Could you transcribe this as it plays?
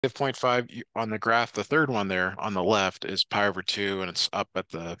-0.5 on the graph, the third one there on the left is pi over 2, and it's up at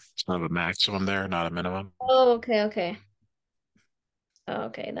it's kind of a maximum there, not a minimum. Oh, okay, okay. Oh,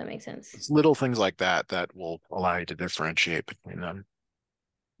 okay, that makes sense. It's little things like that that will allow you to differentiate between them.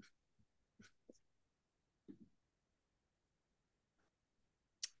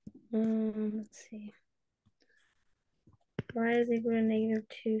 Let's see. Y is equal to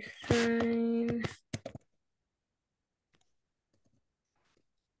 -2 sine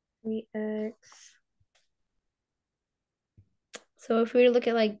 3x. So if we were to look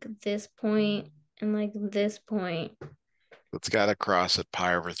at like this point and like this point, It's got to cross at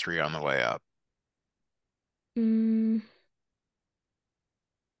pi over 3 on the way up. mm,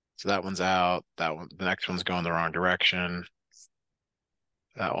 So that one's out. That one, the next one's going the wrong direction.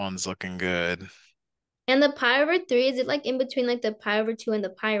 That one's looking good. and the pi over 3, is it like in between like the pi over 2 and the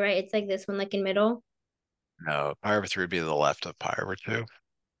pi, right? It's like this one, like in middle. No, pi over 3 would be to the left of pi over 2.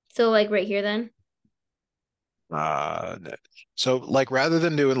 So like right here then. No. So like rather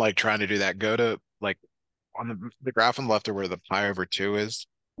than doing like trying to do that, go to like on the graph on the left of where the pi over 2 is,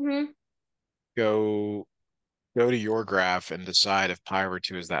 Hmm. go go to your graph and decide if pi over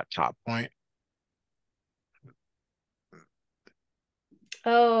 2 is that top point.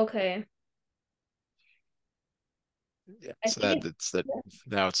 Oh, okay. Yeah. I So think that's that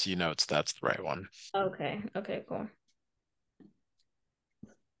now it's that's the right one. okay. Okay, cool.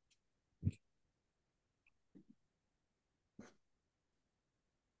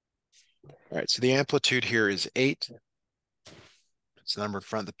 All right, so the amplitude here is 8. It's the number in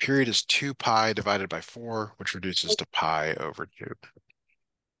front. The period is 2 pi divided by 4, which reduces to pi over 2.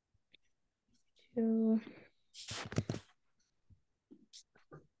 Two.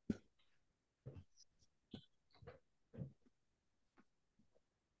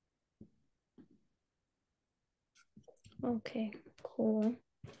 Okay, cool.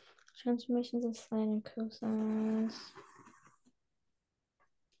 Transformations of sine and cosines.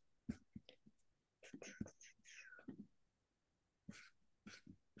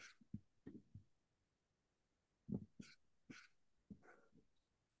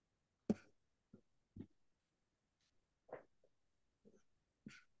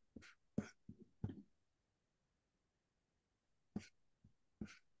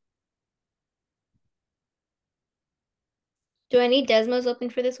 Do I need Desmos open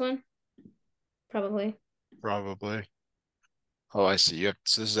for this one? Probably. Probably. Oh, I see.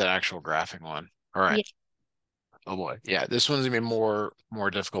 So this is an actual graphing one. All right. Yeah. Oh boy. Yeah, this one's gonna be more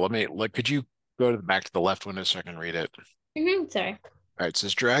difficult. Let me like could you go to back to the left window so I can read it? Sorry. All right, it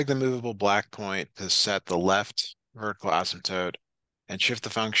says drag the movable black point to set the left vertical asymptote and shift the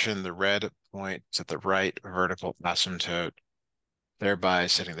function the red point to the right vertical asymptote, thereby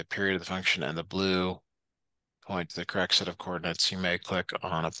setting the period of the function and the blue point to the correct set of coordinates. You may click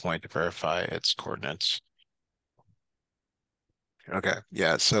on a point to verify its coordinates. Okay,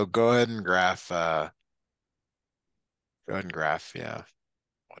 yeah, so go ahead and graph, yeah,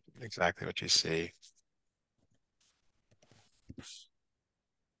 exactly what you see.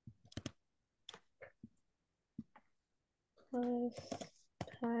 Plus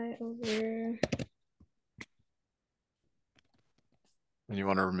pi over. And you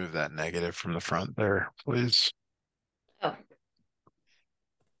want to remove that negative from the front there, please. Oh,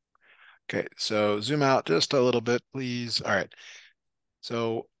 Okay, so zoom out just a little bit, please. All right,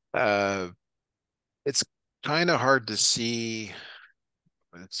 so it's kind of hard to see.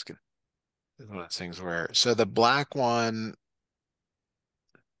 It's one of those things where, so the black one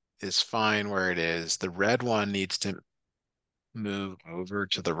is fine where it is. The red one needs to move over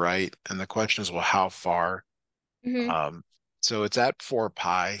to the right. And the question is, well, how far? mm-hmm. Um, so it's at 4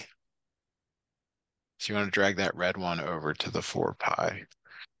 pi. So you want to drag that red one over to the 4 pi.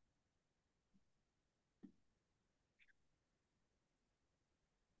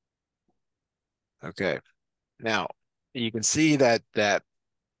 Okay. Now you can see that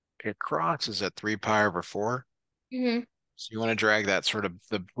it crosses at 3 pi over 4. Mm-hmm. So you want to drag that sort of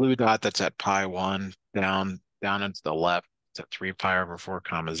the blue dot that's at pi 1 down into the left to 3 pi over 4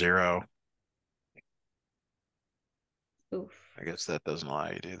 comma 0. Oof. I guess that doesn't allow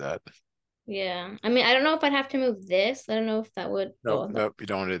you to do that. Yeah. I mean, I don't know if I'd have to move this. I don't know if that would. Nope, Oh, that. nope, you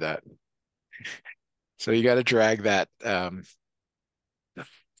don't want to do that. So you got to drag that. Boy,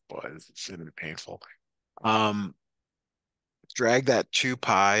 this is gonna be painful. Um, Drag that 2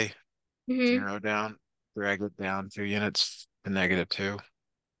 pi Mm-hmm. 0 down, drag it down 2 units to -2.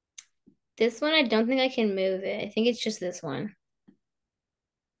 This one, I don't think I can move it. I think it's just this one.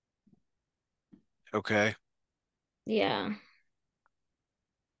 Okay. Yeah.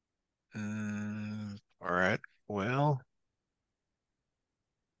 All right. Well,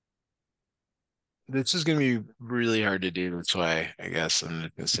 this is gonna be really hard to do this way, I guess. I'm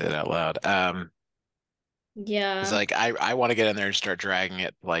just gonna say it out loud. Because Yeah. like I want to get in there and start dragging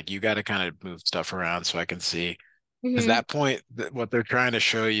it. Like you got to kind of move stuff around so I can see. Because Hmm. that point, what they're trying to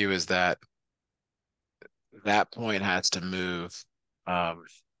show you is that that point has to move. Um,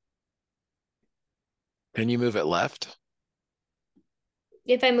 can you move it left?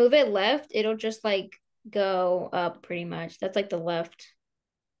 If I move it left, it'll just like go up pretty much. That's like the left.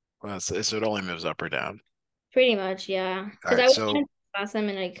 Well, so it only moves up or down. Pretty much, yeah. All Because I right, was so trying to pass them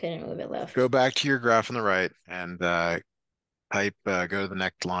and I couldn't move it go left. back to your graph on the right and go to the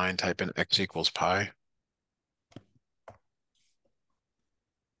next line, type in x equals pi,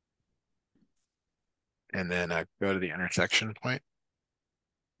 and then go to the intersection point.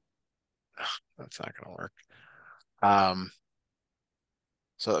 That's not going to work. Um,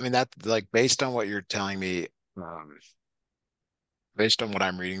 so I mean that like based on what you're telling me, um, based on what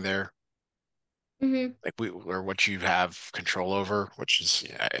I'm reading there, Hmm. like we or what you have control over, which is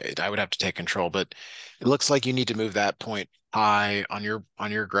yeah, I would have to take control, but it looks like you need to move that point pi on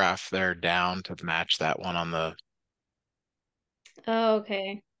your graph there down to match that one on the Oh,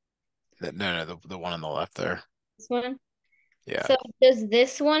 okay. no the one on the left there. This one. Yeah, So does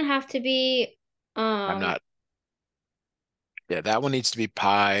this one have to be I'm um not. Yeah, that one needs to be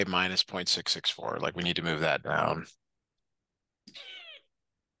pi minus 0.664. Like we need to move that down.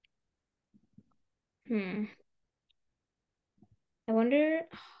 hmm. I wonder.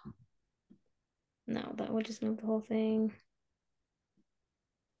 No, that would just move the whole thing.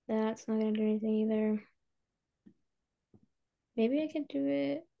 That's not gonna do anything either. Maybe I can do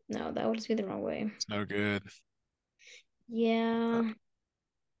it. No, that would just be the wrong way. It's no good. Uh, Yeah.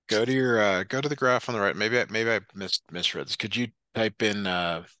 go to the graph on the right. Maybe I misread this. Could you type in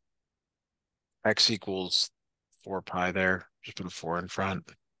x equals 4 pi there? Just put a 4 in front.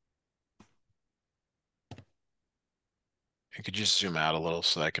 And could you zoom out a little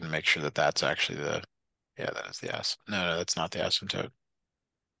so I can make sure that that's actually the, yeah, that is the S. No, that's not the asymptote.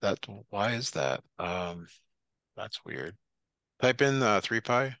 That, why is that? That's weird. Type in 3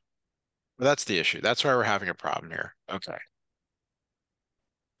 pi. Well, that's the issue. That's why we're having a problem here. Okay.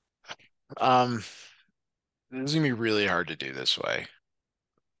 Um, this is gonna be really hard to do this way.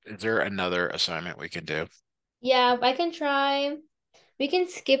 Is there another assignment we can do? Yeah, I can try. We can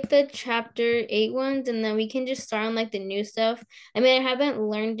skip the chapter 8 ones and then we can just start on like the new stuff. I mean, I haven't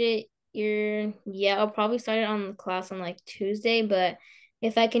learned it here yet. I'll probably start it on class on like Tuesday, but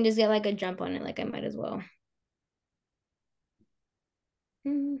if I can just get like a jump on it, like I might as well.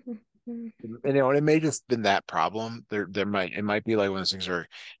 And, you know, it may just been that problem. There might it might be like one of those things where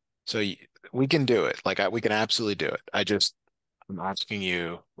so we can do it. Like we can absolutely do it. I'm asking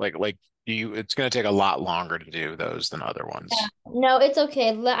you do you it's going to take a lot longer to do those than other Yeah. ones. No, it's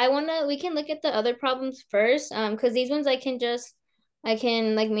okay. We can look at the other problems first. Because these ones I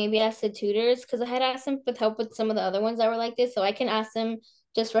can like maybe ask the tutors because I had asked them with help with some of the other ones that were like this. So I can ask them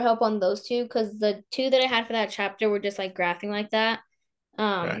just for help on those two because the two that I had for that chapter were just like graphing like that.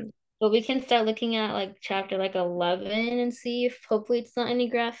 Okay. But we can start looking at like chapter like 11 and see if hopefully it's not any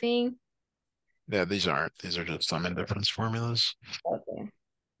graphing. Yeah, these aren't. These are just sum and difference formulas. Okay.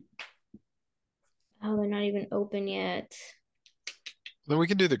 Oh, they're not even open yet. Then we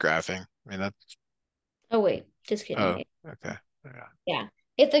can do the graphing. I mean that Oh wait, just oh, kidding. okay. Yeah. Yeah.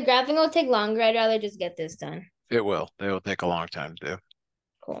 If the graphing will take longer, I'd rather just get this done. It will. They will take a long time to do.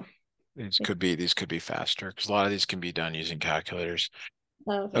 Cool. These could be faster because a lot of these can be done using calculators.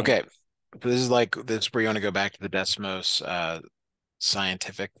 Okay. Okay. So this is where you want to go back to the Desmos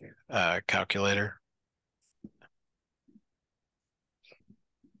scientific calculator.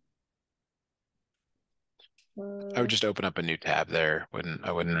 I would Uh, just open up a new tab there.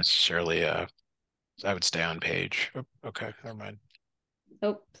 I wouldn't necessarily I would stay on page. Oh, okay, never mind.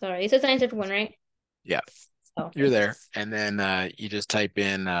 oh, sorry. It's a scientific one, right? Yeah, Oh, you're okay. there. And then you just type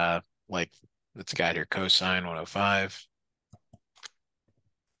in like let's got here cosine 105.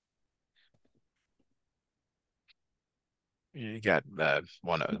 You got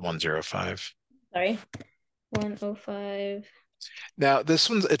 105. Sorry. 105. Now this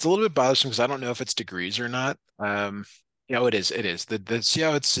one's it's a little bit bothersome because I don't know if it's degrees or not. Yeah, it is. It is. The see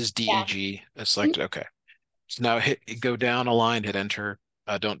how it says Yeah. DEG Mhm. selected. Okay. So now go down a line, hit enter.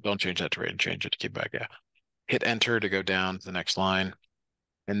 Don't change that to rate and change it to keep back. Yeah. Hit enter to go down to the next line.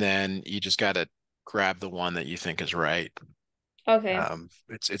 And then you just gotta grab the one that you think is right. Okay.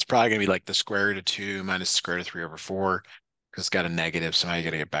 It's probably gonna be like the square root of 2 minus the square root of 3 over 4 because it's got a negative. So now you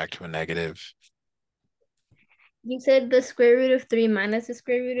gotta get back to a negative. You said the square root of 3 minus the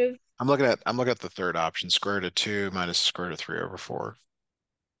square root of. I'm looking at the third option, square root of 2 minus the square root of 3 over 4.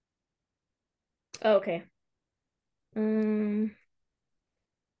 Oh, okay. Um,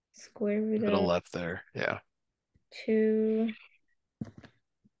 square root To the of left there. Yeah. 2.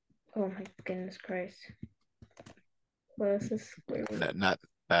 Oh my goodness Christ. Plus the square root of. Not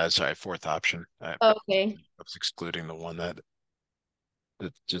sorry, fourth option. I Okay. was excluding the one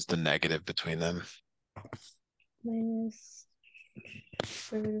just the negative between them. Minus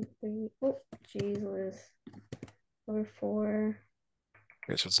square root of 3. Oh, Jesus. Over 4.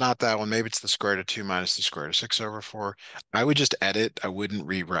 Okay, so it's not that one. Maybe it's the square root of 2 minus the square root of 6 over 4. I would just edit. I wouldn't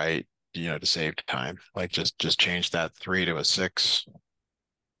rewrite, to save time. Like just change that 3 to a 6.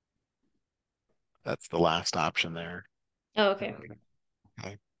 That's the last option there. Oh, okay.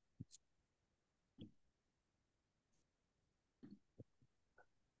 Okay.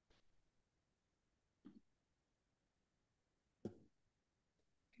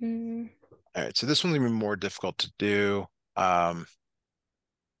 Mm, All right, so this one's gonna be more difficult to do. Um,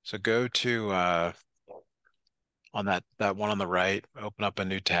 so go to on that one on the right, open up a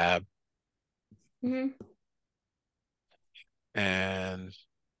new tab mm-hmm. and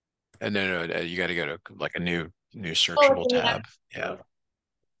no, you got to go to like a new Oh, searchable so we have. tab. Yeah,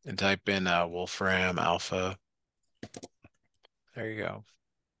 and type in Wolfram Alpha. There you go.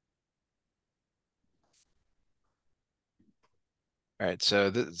 All right,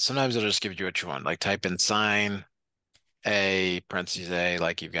 so sometimes it'll just give you what you want. Like type in sine A parentheses A,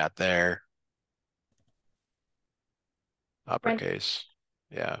 like you've got there, French. uppercase.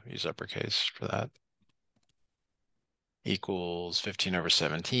 Yeah, use uppercase for that. Equals 15 over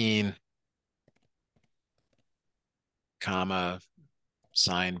 17, comma,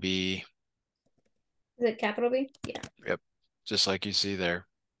 sine B. Is it capital B? Yeah. Yep, just like you see there.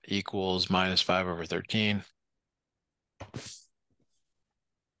 Equals minus 5 over 13,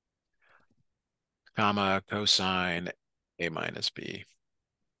 comma, cosine A minus B.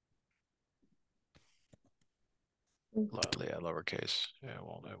 Yeah, lowercase. Yeah, it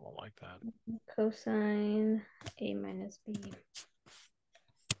won't like that. Cosine A minus B.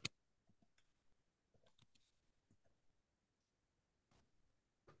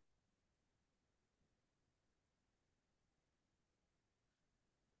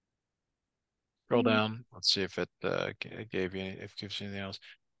 Scroll down. Let's see if it gave you if it gives you anything else.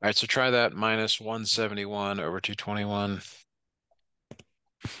 All right, so try that minus 171 over 221.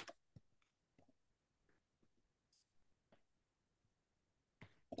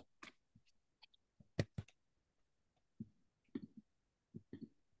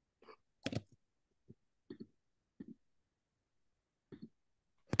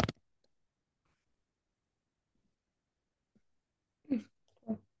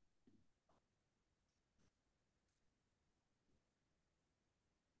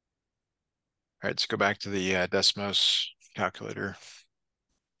 All right, let's go back to the Desmos calculator.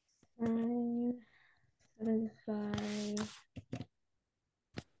 575.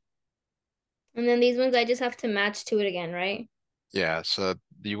 And then these ones I just have to match to it again, right? Yeah, so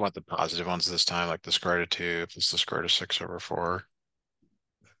you want the positive ones this time, like the square root of 2, if it's the square root of 6 over 4.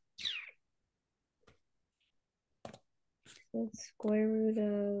 So it's square root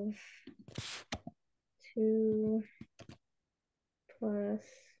of 2 plus.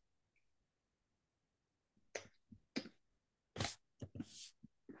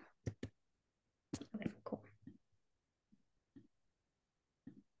 Okay, cool.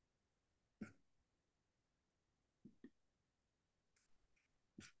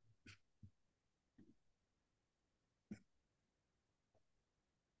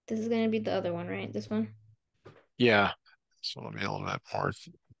 This is going to be the other one, right? This one? Yeah, so let me a little bit more.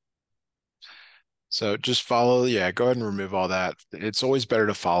 So just follow, yeah, go ahead and remove all that. It's always better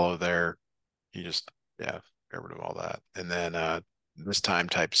to follow there. You just, yeah, get rid of all that. And then this time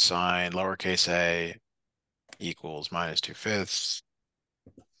type sine lowercase a equals minus 2/5,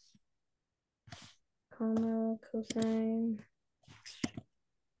 Comma, cosine.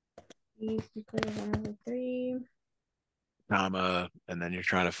 B is equal to 1 over 3. comma, and then you're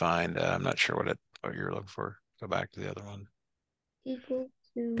trying to find, I'm not sure what you're looking for. Go back to the other one. Equal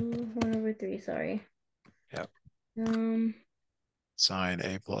to 1 over 3, sorry. Yep, Um, sine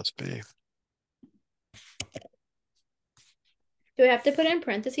a plus b. do I have to put in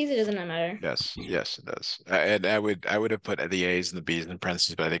parentheses? It doesn't matter. Yes, it does. And I would have put the a's and the b's in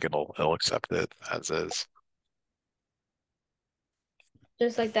parentheses, but I think it'll accept it as is.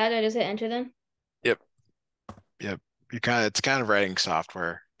 Just like that, I just hit enter then. Yep, yep. It's kind of writing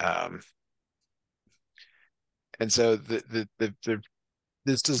software. And so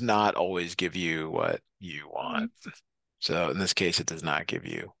this does not always give you what you Mhm. want. So in this case, it does not give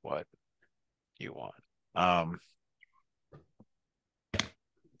you what you want. Um,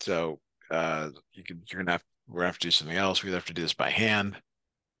 so we're gonna have to do something else. We have to do this by hand,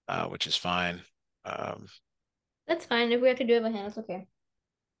 which is fine. Um, That's fine. If we have to do it by hand, it's okay.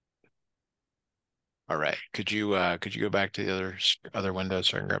 all right. Could you go back to the other window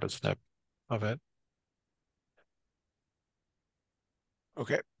so I can grab a snip of it?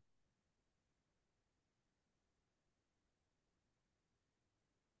 Okay.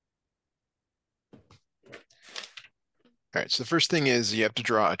 All right. So the first thing is you have to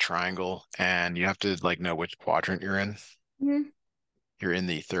draw a triangle and you have to like know which quadrant you're in. Mm-hmm. You're in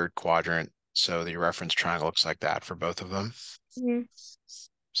the third quadrant, so the reference triangle looks like that for both of them. Mm-hmm.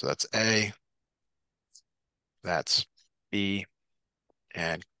 So that's A, that's B,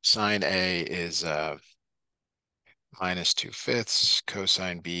 and sine A is minus 2/5,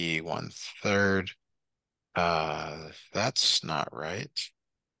 cosine B 1/3. That's not right.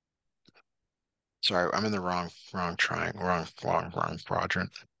 Sorry, I'm in the wrong triangle, wrong quadrant.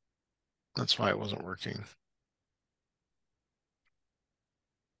 That's why it wasn't working.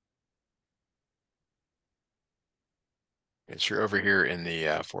 It's you're over here in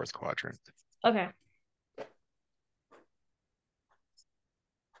the fourth quadrant. Okay.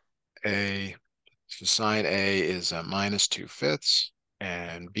 A, so sine A is minus 2/5,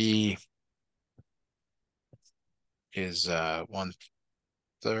 and B is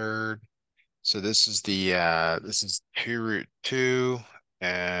 1/3. So this is 2√2,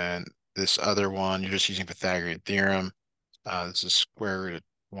 and this other one you're just using Pythagorean theorem. This is square root of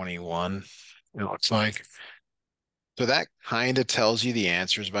 21. It looks like. So that kind of tells you the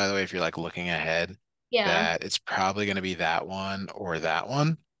answers, by the way, if you're like looking ahead, Yeah. that it's probably going to be that one or that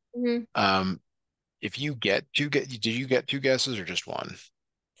one. Mm-hmm. Um, if you did you get two guesses or just one?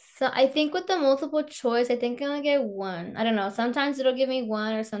 So I think with the multiple choice, I think I'm gonna get one. I don't know. Sometimes it'll give me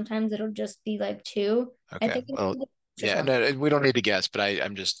one, or sometimes it'll just be like two. I Okay. think Well, just yeah, one. no, we don't need to guess, but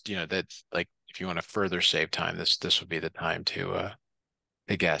I'm just, that like if you want to further save time, this would be the time to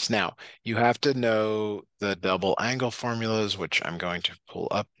guess. Now, you have to know the double angle formulas, which I'm going to pull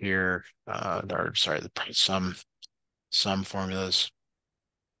up here. Or sorry, some formulas.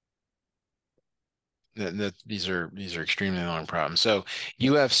 These are extremely long problems. So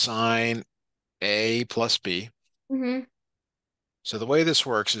you have sine A plus B. Mm-hmm. So the way this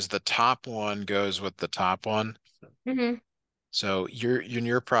works is the top one goes with the top one. Mm-hmm. So in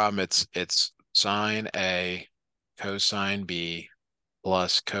your problem, it's sine A cosine B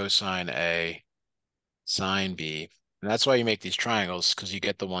plus cosine A sine B. And that's why you make these triangles, because you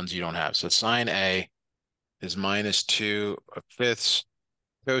get the ones you don't have. So sine A is minus 2/5.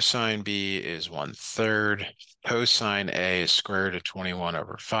 Cosine B is 1/3. Cosine A is square root of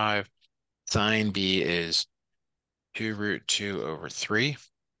 21/5. Sine B is 2√2/3.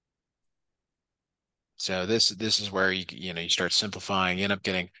 So this is where you start simplifying. You end up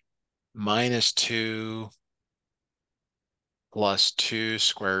getting minus 2 plus 2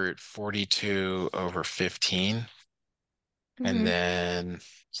 square root 42/15. And Mm-hmm. then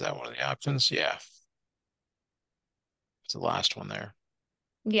is that one of the options? Yeah, it's the last one there.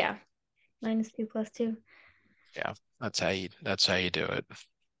 Yeah. -2 plus 2. Yeah, that's how you do it.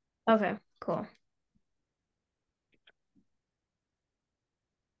 Okay, cool.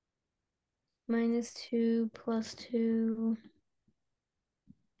 -2 plus 2.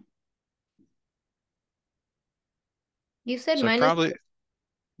 You said So minus, probably, sorry,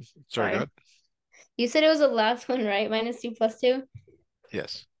 go sorry. ahead. You said it was the last one, right? -2 plus 2?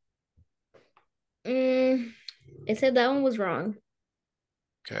 Yes. Mm, it said that one was wrong.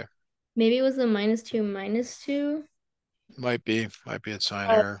 Okay. Maybe it was the -2 minus 2. Might be a sign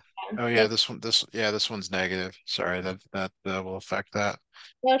Oh, error. yeah. Oh yeah, this one's negative. Sorry, that will affect that.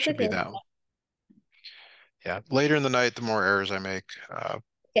 That's Should be okay. that one. Yeah. Later in the night, the more errors I make.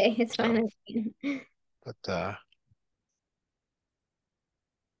 Okay, it's So, fine. but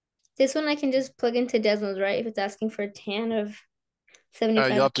This one I can just plug into Desmos, right? If it's asking for a tan of you'll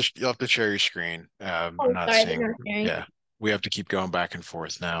 75. have to share your screen. I'm Oh, not sorry, they're seeing. not sharing. Yeah, we have to keep going back and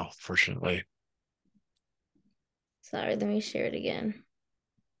forth now, fortunately. Sorry, let me share it again.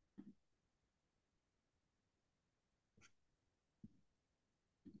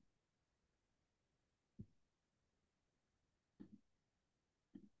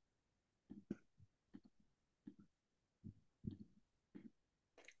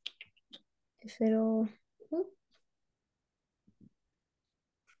 If it'll, oop,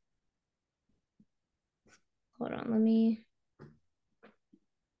 hold on, let me.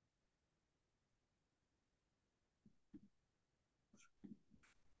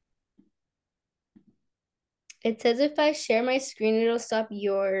 It says if I share my screen, it'll stop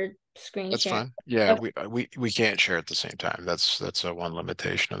your screen That's share. fine. Yeah, Okay. we can't share at the same time. That's a one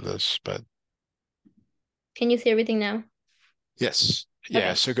limitation of this, but Can you see everything now? yes. Yeah,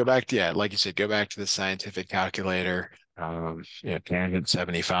 Okay. so go back to, yeah, like you said, go back to the scientific calculator. Yeah, tangent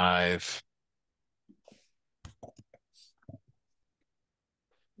 75.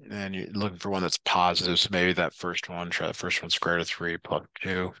 And you're looking for one that's positive. So maybe that first one, try the first one, square root of 3 plus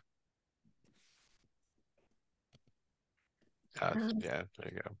 2. Um, Yeah,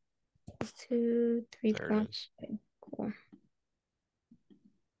 there you go. 2, 3 There it point. is. Okay, cool.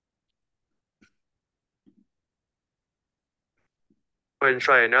 Go ahead and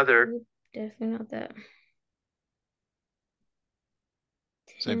try another. Definitely not that.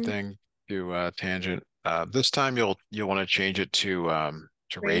 Same 10, thing. Do tangent. This time you'll want to change it to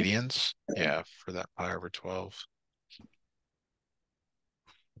 3. radians. Okay. Yeah, for that pi over 12.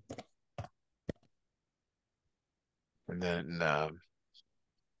 And then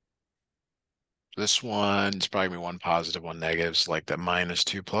this one is probably gonna be one positive, one negative. So like that minus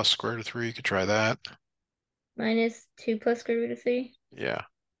 2 plus square root of 3. You could try that. Minus 2 plus square root of 3. Yeah,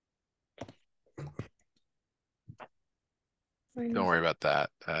 don't Minus. worry about that.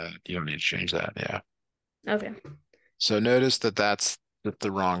 You don't need to change that. Yeah. Okay. So notice that that's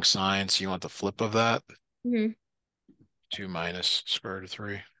the wrong sign. So you want the flip of that. Hmm. 2 minus square root of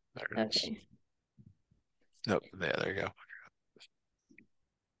 3. There it is. Okay. Nope. There you go.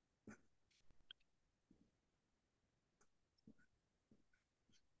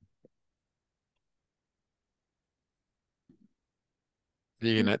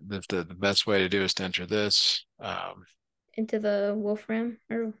 You can, the best way to do is to enter this. Into the Wolfram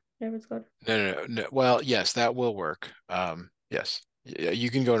or whatever it's called. No. Well, yes, that will work. Yes. Yeah, you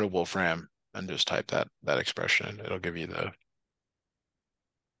can go to Wolfram and just type that expression in. It'll give you the.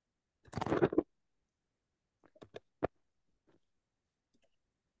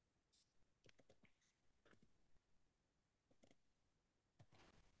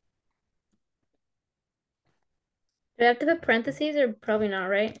 Do I have to put parentheses or probably not,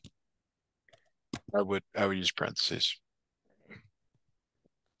 right? I would use parentheses.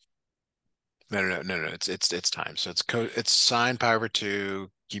 No. It's time. So it's sine pi over 2.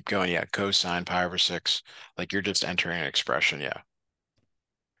 Keep going. Yeah, cosine pi over 6. Like you're just entering an expression. Yeah.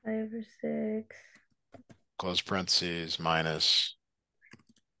 5 over 6 Close parentheses minus.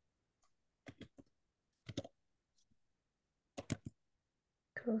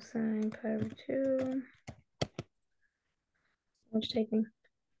 cosine pi over 2. What's taking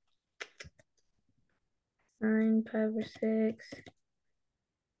sine pi over 6.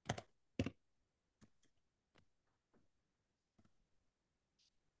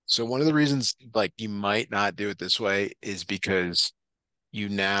 So one of the reasons like you might not do it this way is because you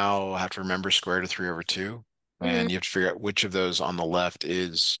now have to remember square root of 3 over 2, Mm-hmm. and you have to figure out which of those on the left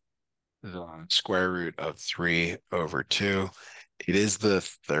is the square root of 3 over 2. It is the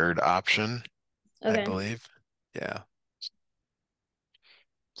third option, I Okay. believe. Yeah.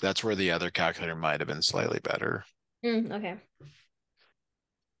 So that's where the other calculator might have been slightly better. Okay.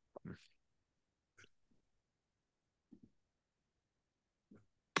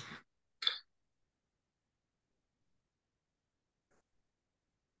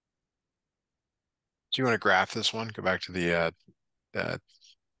 Do you want to graph this one? Go back to uh the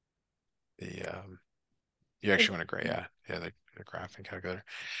you actually want to graph, yeah, the graphing calculator.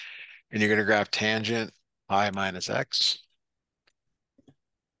 And you're gonna graph tangent pi minus x.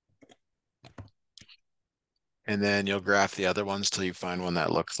 And then you'll graph the other ones till you find one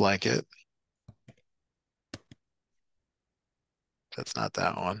that looks like it. That's not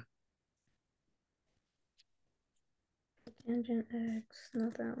that one. Tangent x,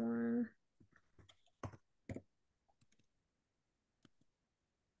 not that one.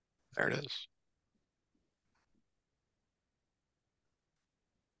 There it is.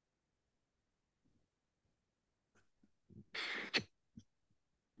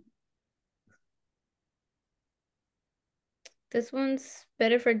 This one's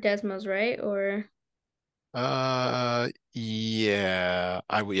better for Desmos, right? Or Yeah,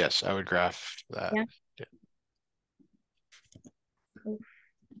 yes, I would graph that. yeah. Yeah.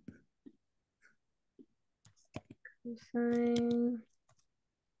 Cosine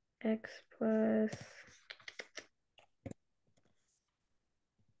x plus.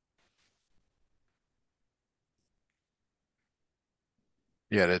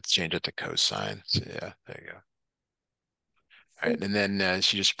 Yeah, let's change it to cosine. So yeah, there you go. All right, and then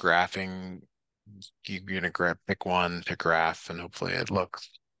so you're just graphing. You're gonna pick one to graph, and hopefully it looks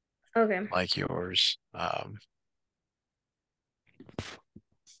Okay. like yours.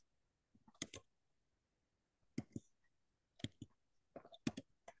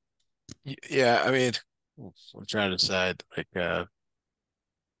 Yeah, I mean, I'm trying to decide like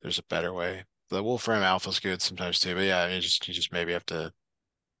there's a better way. The Wolfram Alpha's good sometimes too, but yeah, I mean, you just maybe have to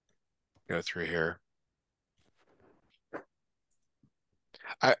go through here.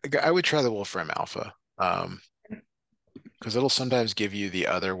 I would try the Wolfram Alpha, because it'll sometimes give you the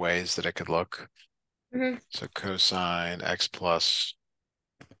other ways that it could look. Mm-hmm. So cosine x plus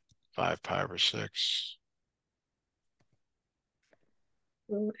 5 pi over 6.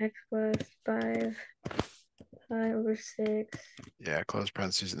 So x plus 5 pi over 6. Yeah, close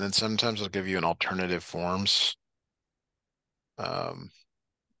parentheses. And then sometimes it'll give you an alternative forms. Um,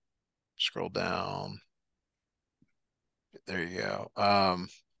 Scroll down. There you go.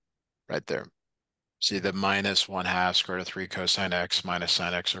 Right there. See the minus 1/2 square root of 3 cosine x minus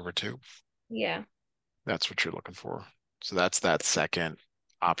sine x over 2. Yeah. That's what you're looking for. So that's that second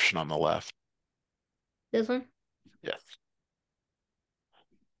option on the left. This one? Yes.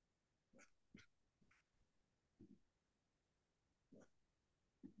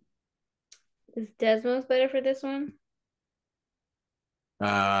 Is Desmos better for this one?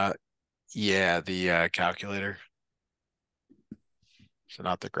 Uh, yeah, the calculator. So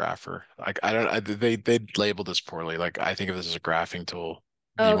not the grapher. Like I don't. They labeled this poorly. Like I think of this as a graphing tool.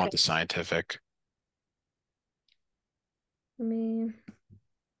 Oh, You okay. want the scientific. Let me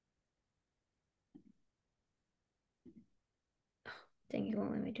dang it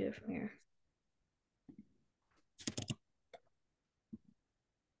won't let me do it from here.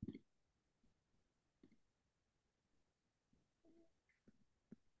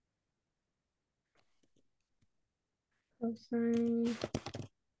 Cosine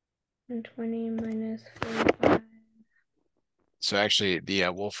 120 minus 45. So actually, the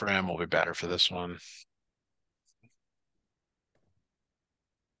Wolfram will be better for this one.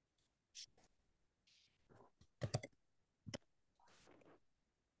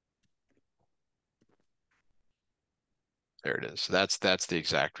 There it is. So that's the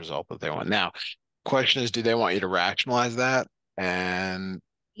exact result that they want. Now, question is, do they want you to rationalize that? And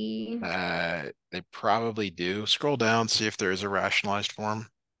E. they probably do. Scroll down, see if there is a rationalized form.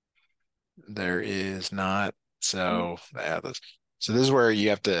 There is not. Oh, So yeah, so this is where you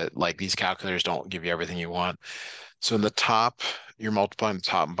have to like these calculators don't give you everything you want. So in the top, you're multiplying the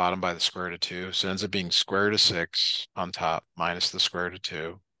top and bottom by the square root of 2. So it ends up being square root of 6 on top minus the square root of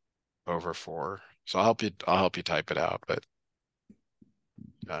 2 over 4. So I'll help you type it out, but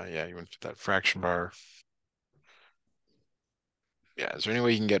yeah, you want to put that fraction bar. Yeah, is there any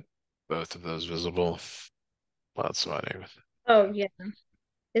way you can get both of those visible? Well, that's what I do. oh yeah.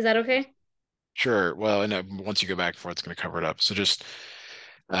 Is that okay? Sure. Well, and once you go back and forth, it's going to cover it up. So just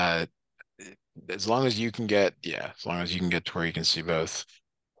uh, as long as you can get, yeah, as long as you can get to where you can see both.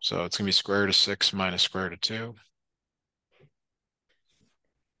 So it's going to be square root of 6 minus square root of 2.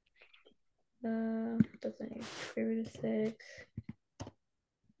 Doesn't need square root of 6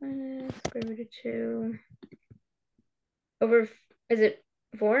 minus square root of 2 over, is it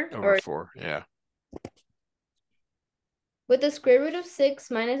 4? Over Or 4. Yeah. with the square root of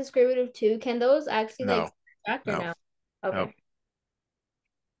 6 minus the square root of 2, can those actually like No, subtract or no, no? no. Okay.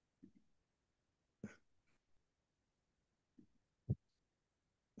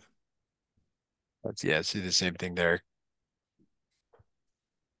 That's, yeah, see the same thing there.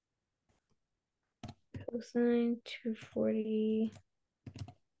 Cosine 240.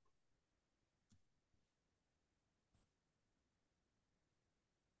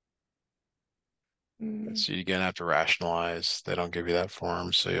 Mm. So you're gonna have to rationalize. They don't give you that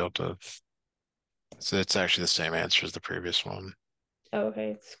form, so you'll have to. So it's actually the same answer as the previous one. Oh,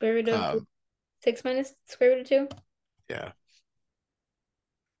 okay. Square root of Um, 6 minus square root of 2? yeah.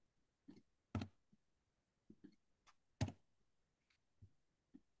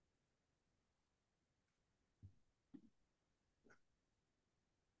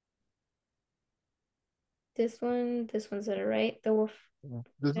 This one's at a right. The wolf.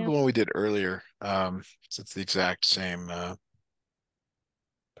 This is Yeah. the one we did earlier. So it's the exact same.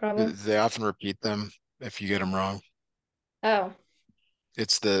 Problem. They often repeat them if you get them wrong. Oh,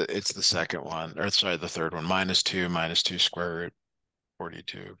 It's the second one, or sorry, the third one. Minus 2 square root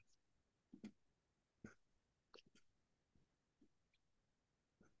 42.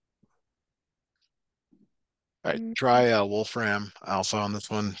 All right, mm, try Wolfram alpha on this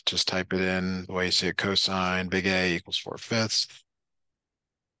one. Just type it in the way you see it, cosine big A equals 4/5.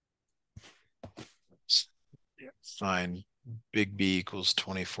 Sine big B equals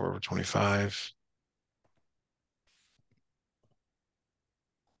 24 over 25.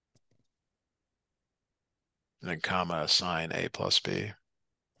 And then comma sine A plus B.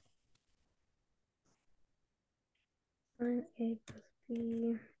 sine A plus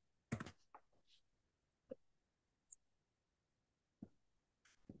B.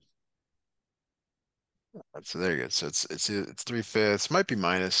 So there you go. So it's 3/5. Might be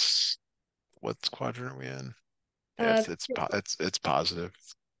minus. What's quadrant are we in? Yeah, Uh, it's positive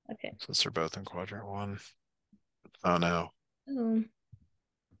okay. since they're both in quadrant one. Oh no. Oh,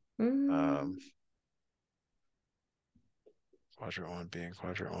 Um, um, quadrant one being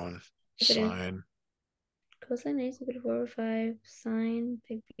quadrant one. okay. Sine. Cosine A is equal to 4 over 5. Sine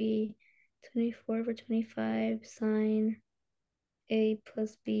big B 24 over 25. Sine A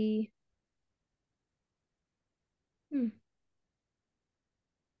plus B. Hmm.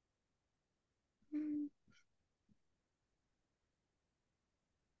 Hmm.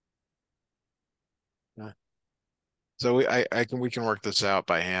 Yeah. So we can work this out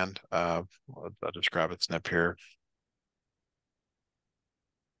by hand. I'll just grab its snip here,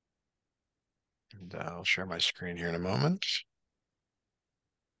 and I'll share my screen here in a moment.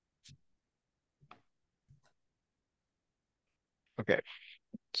 Okay,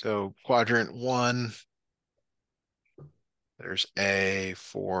 so quadrant one, there's A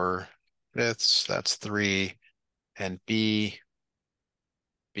 4/5, that's 3, and B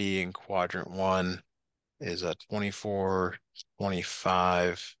in quadrant one is a 24,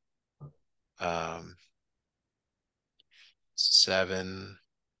 25, 7,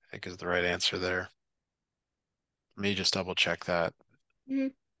 I think is the right answer there. Let me just double check that. Hmm.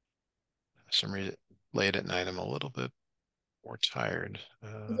 For some reason, late at night, I'm a little bit more tired.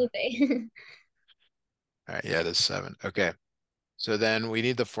 It's okay. All right, yeah, it is 7. Okay, so then we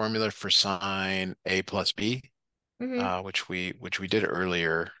need the formula for sine A plus B, Hmm. which we did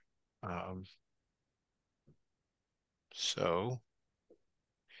earlier. Um, so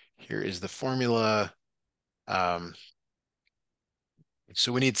here is the formula. Um,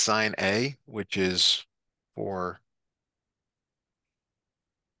 so we need sine A, which is for,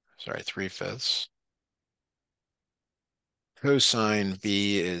 sorry, 3/5. Cosine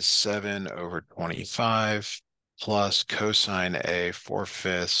B is 7 over 25 plus cosine A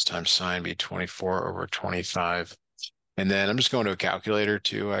 4/5 times sine B 24 over 25. And then I'm just going to a calculator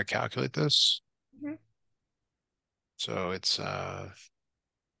to calculate this. Hmm. So it's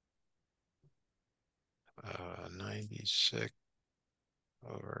 96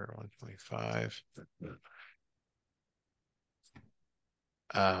 over 125.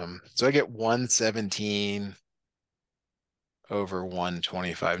 So I get 117 over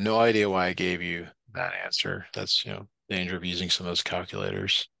 125. No idea why I gave you that answer. That's, danger of using some of those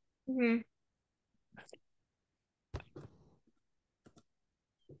calculators. Hmm.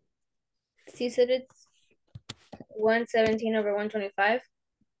 So you said it's 117 over 125?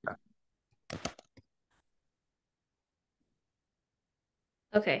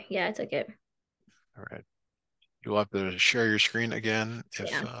 Okay, yeah, I took it. All right. You'll have to share your screen again if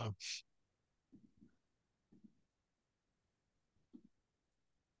Yeah.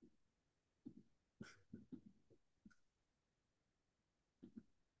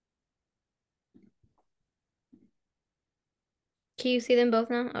 Can you see them both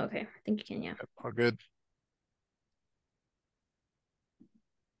now? Okay, I think you can, yeah. all good.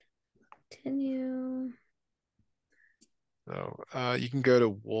 Continue. So you can go to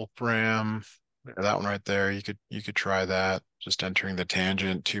Wolfram, that one right there. You could try that. Just entering the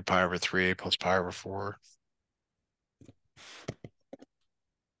tangent 2 pi over 3 plus pi over 4.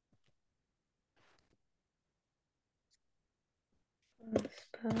 Plus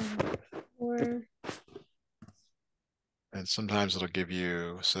pi 4. And sometimes it'll give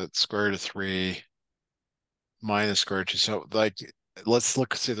you, so it's square root of 3 minus square root of 2. So like, let's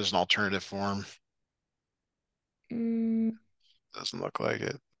look, see if there's an alternative form. Mm, Doesn't look like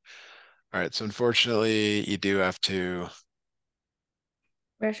it. All right, so unfortunately you do have to,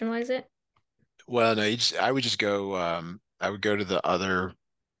 rationalize it. well, no, I would just go, I would go to the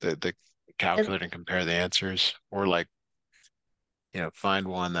Does- calculator and compare the answers, or like, find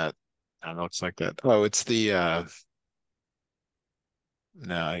one that, I don't know, looks like that. Oh, it's the,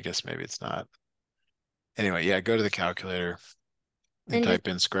 no, I guess maybe it's not. Anyway, yeah, go to the calculator and And just type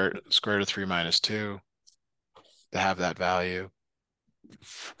in square root of 3 minus 2 to have that value,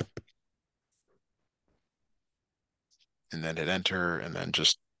 and then hit enter, and then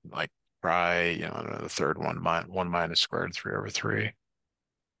just like try, I don't know, the third one, 1 minus square root of 3 over 3. I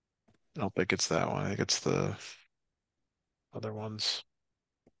don't think it's that one. I think it's the other ones.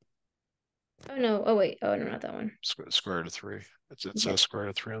 oh no, oh wait, oh no, not that one. Square root of 3. It Okay. says square root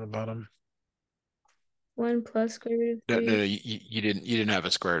of 3 on the bottom. 1 plus square root of No, no, 3. no, you didn't have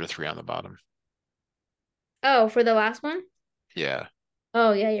a square root of 3 on the bottom. Oh, for the last one? Yeah.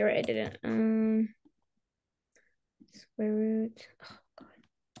 Oh yeah, you're right, I didn't. Square root. Oh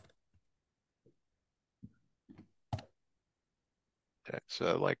God. Okay.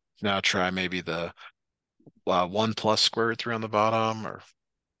 So like now try maybe the 1 plus square root 3 on the bottom, or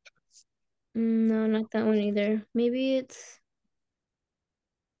No, not that one either. Maybe it's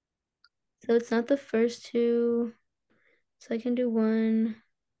so it's not the first two. So I can do one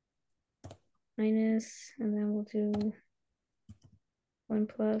minus, and then we'll do one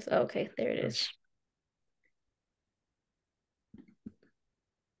plus. Oh, okay, there it is.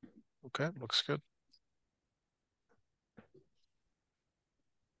 that's okay. Looks good.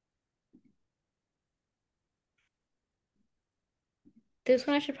 This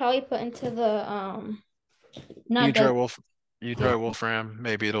one I should probably put into the You not try done. Wolf, you Yeah. try Wolfram.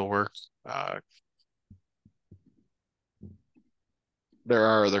 Maybe it'll work. There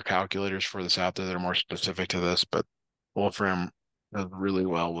are other calculators for this out there that are more specific to this, but Wolfram does really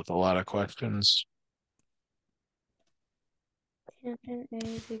well with a lot of questions. Tangent A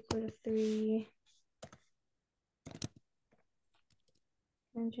is equal to 3.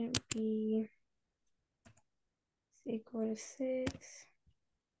 Tangent B is equal to 6.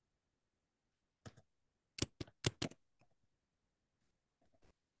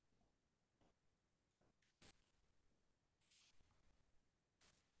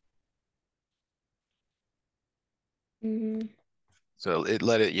 Mm-hmm. So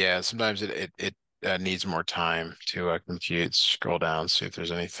yeah, sometimes it needs more time to compute. Scroll down, see if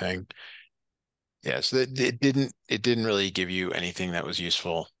there's anything. Yeah, so it didn't really give you anything that was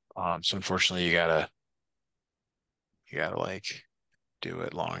useful. So unfortunately, you gotta like do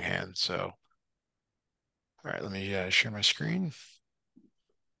it longhand. So all right, let me share my screen.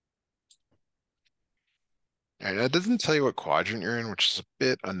 All right, that doesn't tell you what quadrant you're in, which is a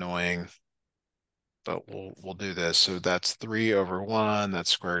bit annoying, but we'll do this. So that's 3 over 1. That's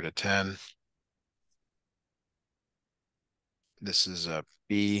square root of 10. This is a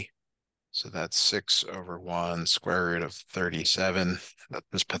B. So that's 6 over 1 square root of 37. That's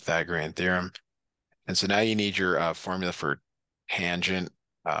this Pythagorean theorem. And so now you need your formula for tangent.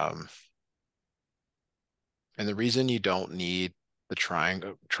 Um, and the reason you don't need the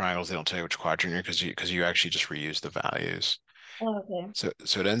triangles, they don't tell you which quadrant you're because you actually just reuse the values. Oh, okay.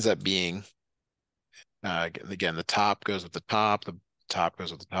 So it ends up being again, the top goes with the top, the top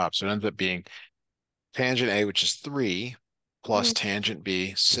goes with the top. So it ends up being tangent A, which is 3, plus Mhm. tangent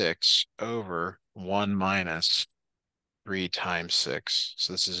B, 6, over 1 minus 3 times 6.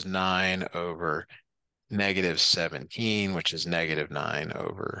 So this is 9 over negative 17, which is negative 9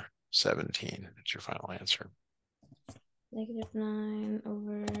 over 17. That's your final answer. Negative 9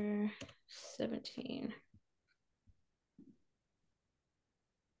 over 17.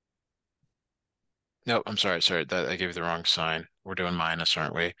 Nope, I'm sorry. That I gave you the wrong sign. We're doing minus,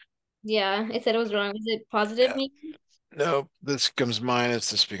 aren't we? Yeah, it said it was wrong. Is it positive Yeah. maybe? Nope, this becomes minus,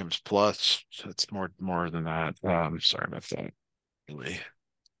 this becomes plus. So it's more than that. Sorry about that. Really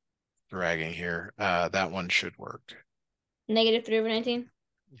dragging here. That one should work. Negative 3 over 19?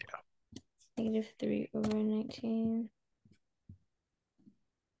 Yeah. Negative 3 over 19.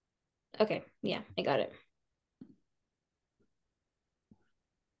 Okay, yeah, I got it.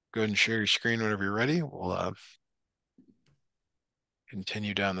 Go ahead and share your screen whenever you're ready. We'll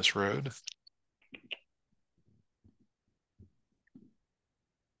continue down this road.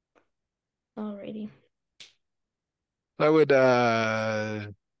 Alrighty. I would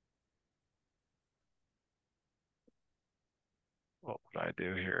what would I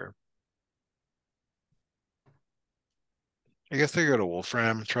do here? I guess I go to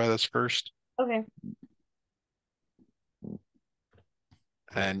Wolfram, try this first. Okay.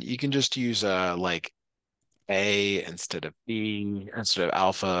 And you can just use like A instead of B instead of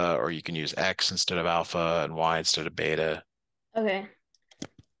alpha, or you can use X instead of alpha and Y instead of beta. Okay.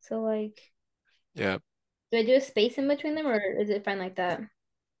 So like, Yep. do I do a space in between them or is it fine like that?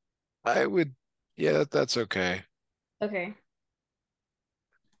 I would, yeah, that's okay. Okay.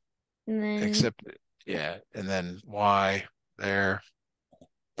 And then Except, yeah, and then Y there,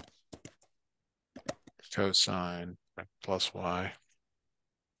 cosine plus Y.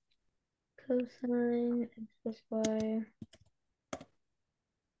 cosine x plus y.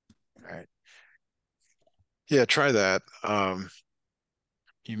 All right. Yeah, try that.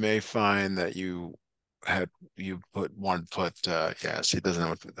 You may find that had you put one put yeah, see, it doesn't know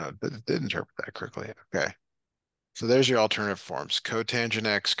what it did interpret that correctly. Okay. So there's your alternative forms. Cotangent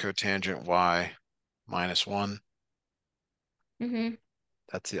x, cotangent y, minus one. Mm-hmm.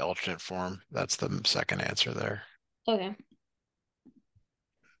 That's the alternate form. That's the second answer there. Okay.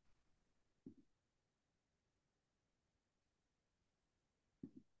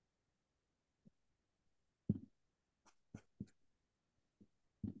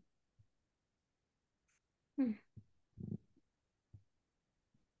 Hmm.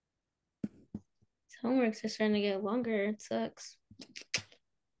 Homeworks are starting to get longer. It sucks.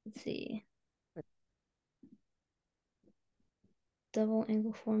 Let's see. Double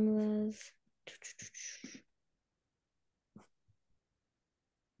angle formulas.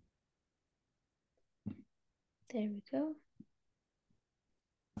 There we go.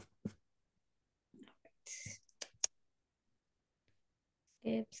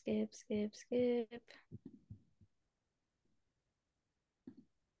 Skip, skip, skip, skip.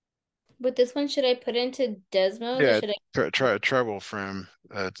 But this one, should I put into Desmos or Yeah, should I? try Wolfram.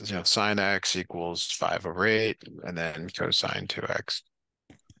 Sine x equals 5/8, and then cosine 2x,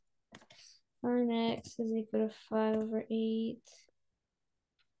 Sine x is equal to 5/8.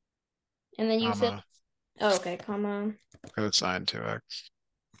 And then you said, comma, oh, okay, comma. cosine 2x.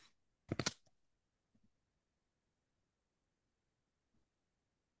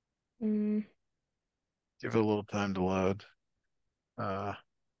 Mm, Give it a little time to load. Uh,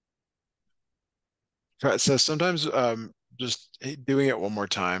 so sometimes just doing it one more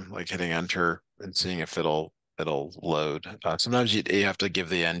time, like hitting enter and seeing if it'll load. Sometimes you have to give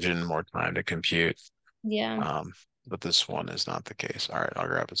the engine more time to compute. yeah. Um, but this one is not the case. All right, I'll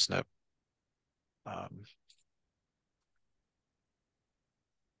grab a snip. Um,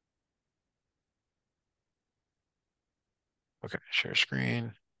 okay, share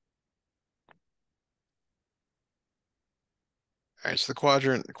screen. All right, so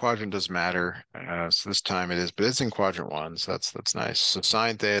the quadrant does matter. So this time it is, but it's in quadrant one, so that's nice. So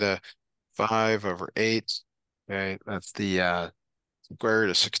sine theta, 5/8. Okay, that's the square root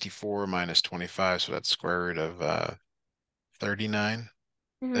of 64 minus 25, so that's square root of 39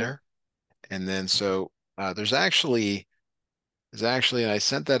 Hmm. there. And then so there's actually, and I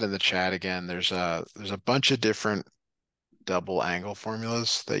sent that in the chat again. There's a bunch of different double angle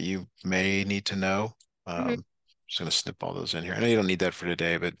formulas that you may need to know. Hmm. Just gonna snip all those in here. I know you don't need that for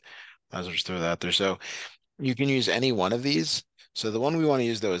today, but I'll just throw that out there. So you can use any one of these. So the one we want to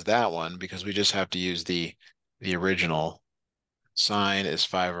use though is that one because we just have to use the original. Sine is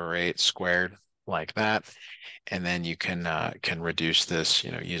 5/8 squared like that, and then you can reduce this,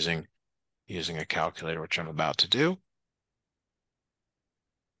 using a calculator, which I'm about to do.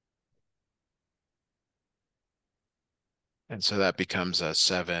 And so that becomes a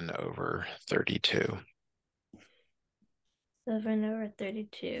 7/32.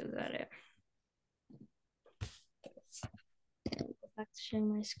 7/32. Got it. And go back to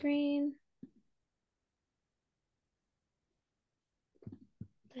sharing my screen.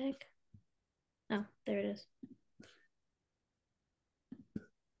 What the heck? Oh, there it is.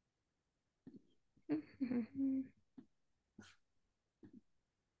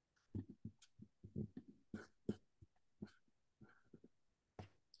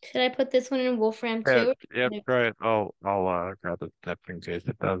 Should I put this one in Wolfram Yeah, too? yep, try it. I'll grab the step in case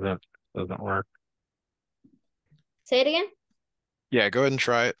it doesn't work. Say it again. Yeah, go ahead and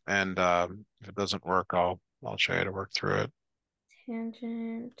try it, and if it doesn't work, I'll show you to work through it.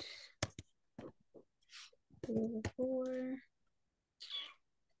 Tangent 3/4.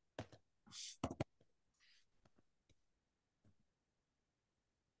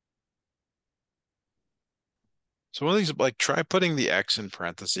 So one of these, like, try putting the x in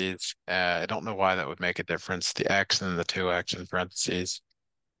parentheses. I don't know why that would make a difference. The x and the 2x in parentheses.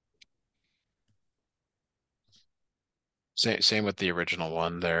 Same with the original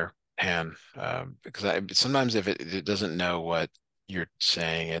one there, Han. Because sometimes if it doesn't know what you're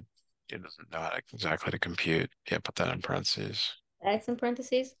saying, it doesn't know how exactly to compute. Yeah, put that in parentheses. X in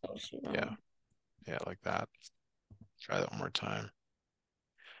parentheses. Oh, shoot. Yeah, yeah, like that. Try that one more time.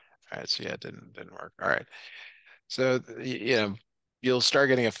 All right, so yeah, it didn't work. All right. So, you'll start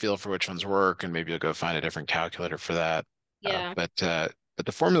getting a feel for which ones work, and maybe you'll go find a different calculator for that. Yeah. But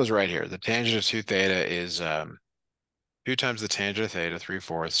the formula's right here. The tangent of 2 theta is 2 times the tangent of theta,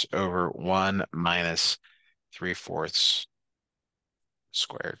 3/4, over 1 minus 3/4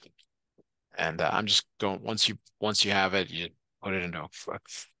 squared. And I'm just going, once you have it, you put it into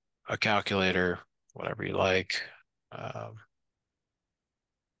a calculator, whatever you like. Um,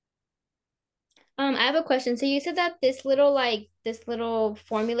 I have a question. So you said that this little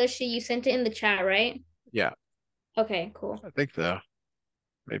formula sheet you sent it in the chat, right? yeah, Okay, cool. I think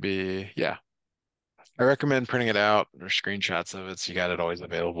maybe, yeah. I recommend printing it out or screenshots of it so you got it always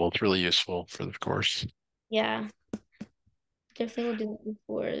available. It's really useful for the course. Yeah. Definitely will do that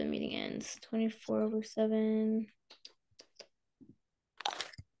before the meeting ends. 24/7.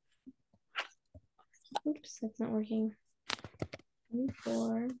 Oops, that's not working.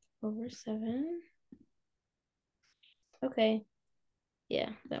 24/7. Okay.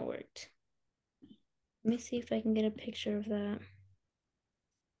 Yeah, that worked. Let me see if I can get a picture of that.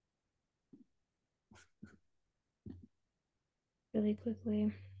 really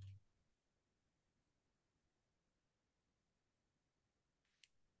quickly.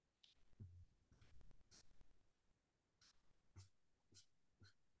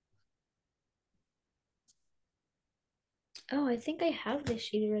 Oh, I think I have this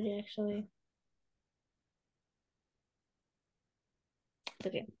sheet already, actually. It's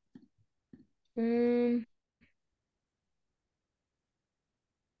okay. Um,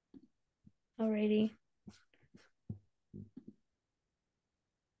 Alrighty.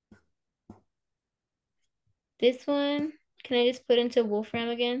 This one, can I just put into Wolfram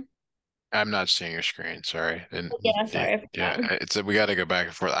again? I'm not seeing your screen, sorry. And Yeah, sorry, I yeah, forgot. it's we got to go back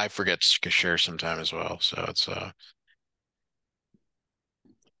and forth. I forget to share sometime as well, so it's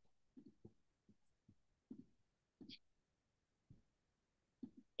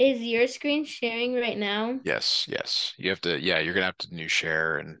Is your screen sharing right now? yes, yes. You have to, yeah, you're gonna have to new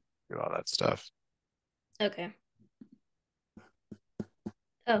share and do all that stuff. Okay.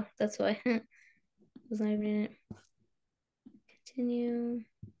 Oh, that's why. Was not even in it. Continue.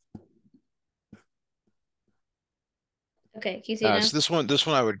 Okay, can you see it now? So this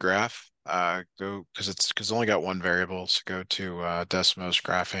one I would graph. Go because it's only got one variable. So go to Desmos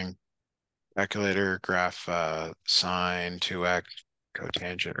graphing calculator, graph sine 2x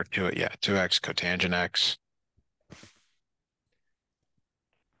cotangent or 2x cotangent x.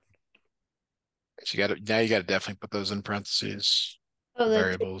 So you got to definitely put those in parentheses, Oh, the the two.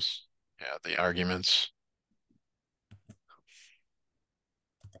 variables, yeah, the arguments.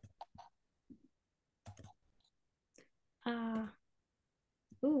 Ah.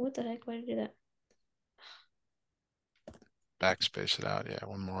 Ooh, what the heck? Why did I do that? Backspace it out. Yeah,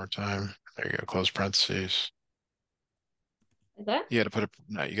 one more time. There you go. Close parentheses. Like that? You got to put a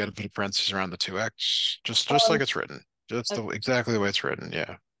no, you got to put a parentheses around the 2x, just like Oh, it's written, just okay. exactly the way it's written.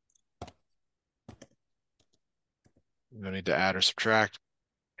 Yeah, you don't need to add or subtract.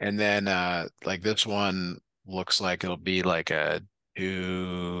 And then like this one looks like it'll be like a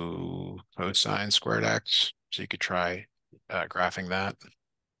 2 cosine squared x. So you could try graphing that.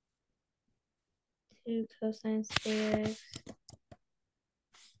 2 cosine squared.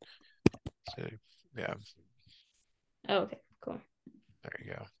 So yeah, Oh, okay, cool. there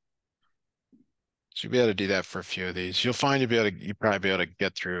you go. So you'll be able to do that for a few of these. You'll find you probably be able to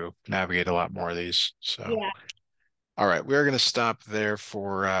get through, navigate a lot more of these. So Yeah. all right, we're gonna stop there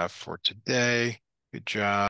for today. Good job.